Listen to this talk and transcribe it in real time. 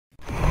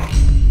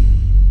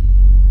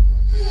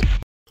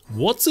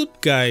What's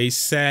up guys,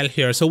 Sal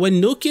here. So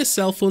when Nokia's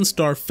cell phone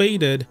star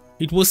faded,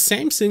 it was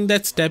Samsung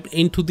that stepped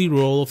into the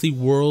role of the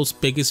world's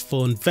biggest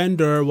phone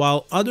vendor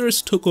while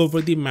others took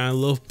over the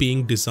mantle of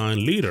being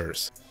design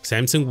leaders.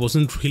 Samsung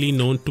wasn't really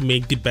known to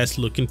make the best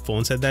looking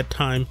phones at that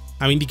time.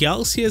 I mean, the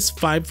Galaxy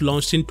S5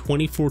 launched in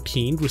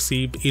 2014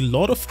 received a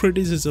lot of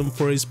criticism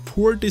for its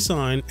poor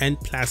design and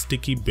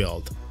plasticky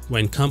build.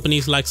 When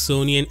companies like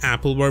Sony and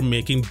Apple were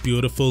making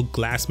beautiful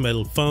glass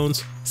metal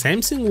phones,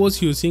 Samsung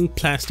was using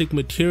plastic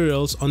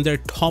materials on their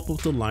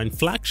top-of-the-line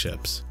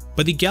flagships.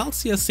 But the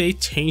Galaxy S8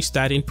 changed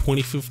that in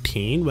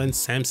 2015 when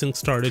Samsung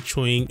started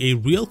showing a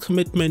real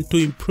commitment to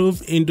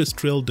improve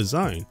industrial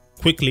design.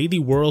 Quickly, the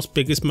world's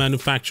biggest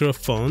manufacturer of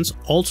phones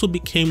also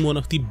became one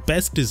of the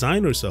best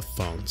designers of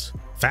phones.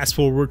 Fast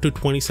forward to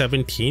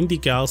 2017, the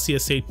Galaxy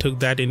S8 took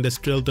that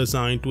industrial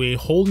design to a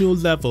whole new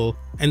level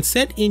and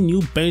set a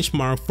new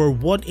benchmark for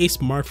what a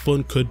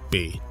smartphone could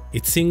be.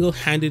 It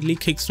single-handedly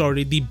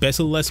kickstarted the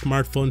bezel-less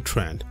smartphone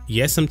trend.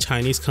 Yes, some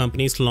Chinese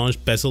companies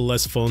launched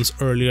bezel-less phones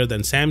earlier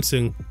than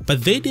Samsung,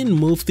 but they didn't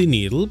move the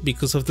needle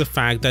because of the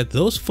fact that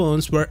those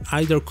phones were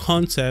either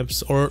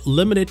concepts or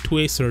limited to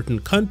a certain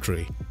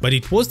country. But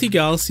it was the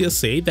Galaxy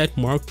S8 that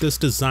marked this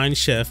design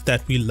shift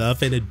that we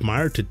love and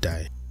admire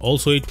today.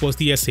 Also, it was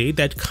the S8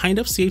 that kind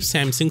of saved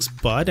Samsung's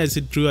butt as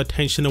it drew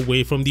attention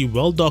away from the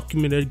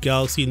well-documented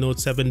Galaxy Note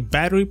 7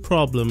 battery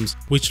problems,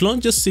 which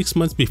launched just 6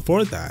 months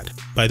before that.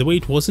 By the way,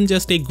 it wasn't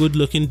just a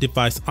good-looking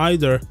device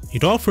either,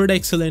 it offered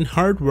excellent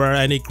hardware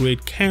and a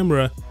great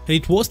camera, and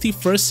it was the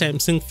first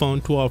Samsung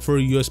phone to offer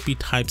USB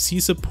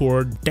Type-C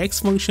support, DeX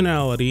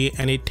functionality,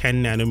 and a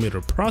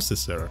 10nm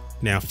processor.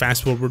 Now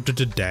fast forward to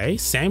today,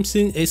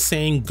 Samsung is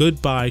saying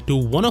goodbye to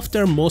one of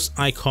their most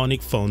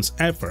iconic phones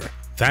ever.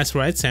 That's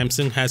right,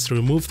 Samsung has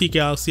removed the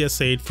Galaxy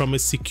S8 from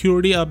its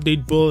security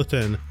update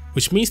bulletin,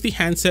 which means the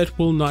handset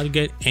will not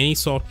get any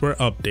software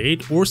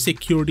update or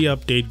security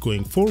update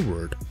going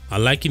forward.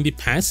 Unlike in the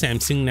past,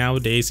 Samsung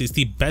nowadays is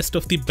the best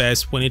of the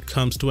best when it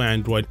comes to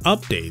Android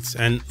updates,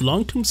 and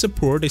long-term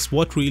support is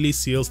what really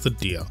seals the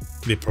deal.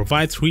 They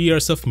provide 3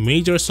 years of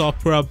major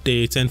software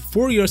updates and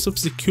 4 years of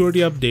security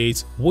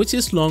updates, which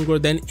is longer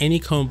than any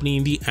company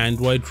in the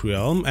Android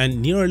realm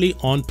and nearly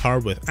on par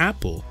with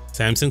Apple.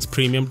 Samsung's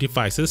premium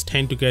devices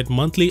tend to get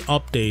monthly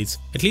updates,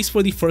 at least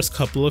for the first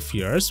couple of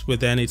years,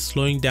 with then it's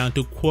slowing down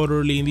to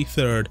quarterly in the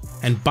third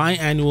and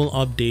biannual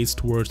updates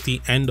towards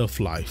the end of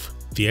life.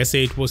 The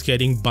S8 was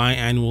getting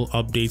biannual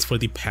updates for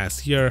the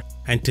past year,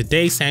 and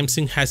today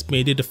Samsung has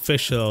made it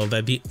official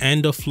that the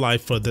end of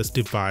life for this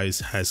device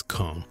has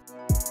come.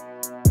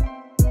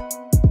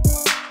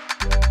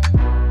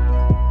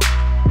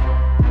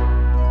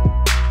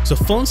 So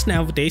phones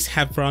nowadays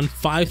have around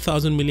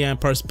 5000 mAh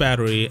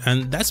battery,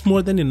 and that's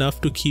more than enough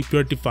to keep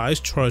your device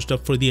charged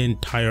up for the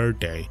entire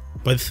day.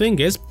 But the thing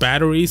is,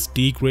 batteries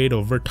degrade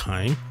over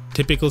time.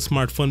 Typical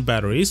smartphone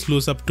batteries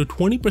lose up to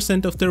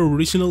 20% of their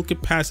original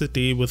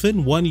capacity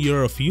within 1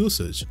 year of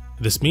usage.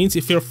 This means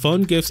if your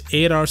phone gives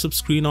 8 hours of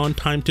screen on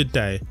time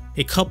today,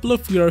 a couple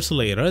of years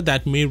later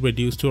that may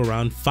reduce to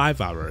around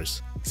 5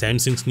 hours.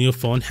 Samsung's new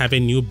phone have a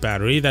new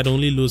battery that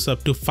only loses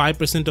up to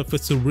 5% of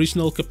its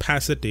original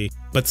capacity,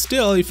 but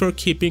still, if you're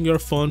keeping your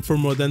phone for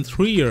more than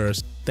 3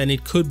 years, then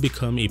it could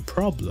become a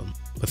problem.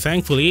 But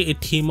thankfully, a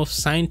team of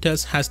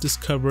scientists has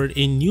discovered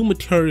a new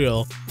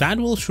material that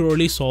will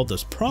surely solve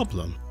this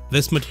problem.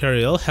 This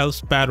material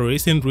helps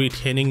batteries in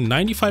retaining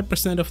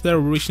 95% of their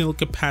original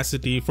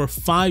capacity for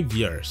 5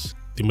 years.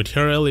 The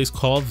material is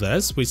called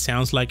this, which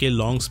sounds like a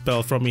long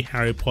spell from a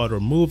Harry Potter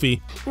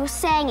movie. You're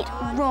saying it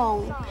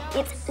wrong.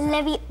 It's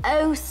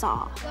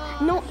Leviosa,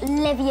 not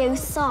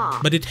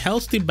Leviosa. But it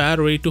helps the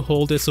battery to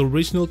hold its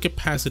original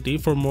capacity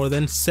for more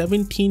than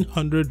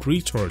 1700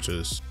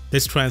 recharges.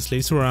 This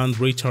translates around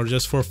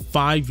recharges for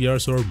 5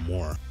 years or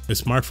more. If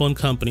smartphone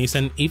companies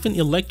and even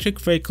electric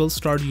vehicles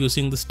start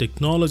using this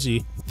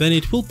technology, then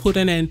it will put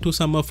an end to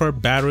some of our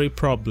battery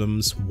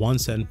problems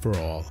once and for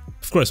all.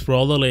 Of course, for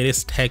all the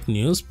latest tech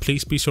news,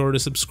 please be sure to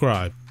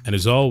subscribe. And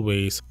as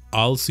always,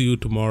 I'll see you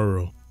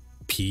tomorrow.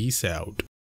 Peace out.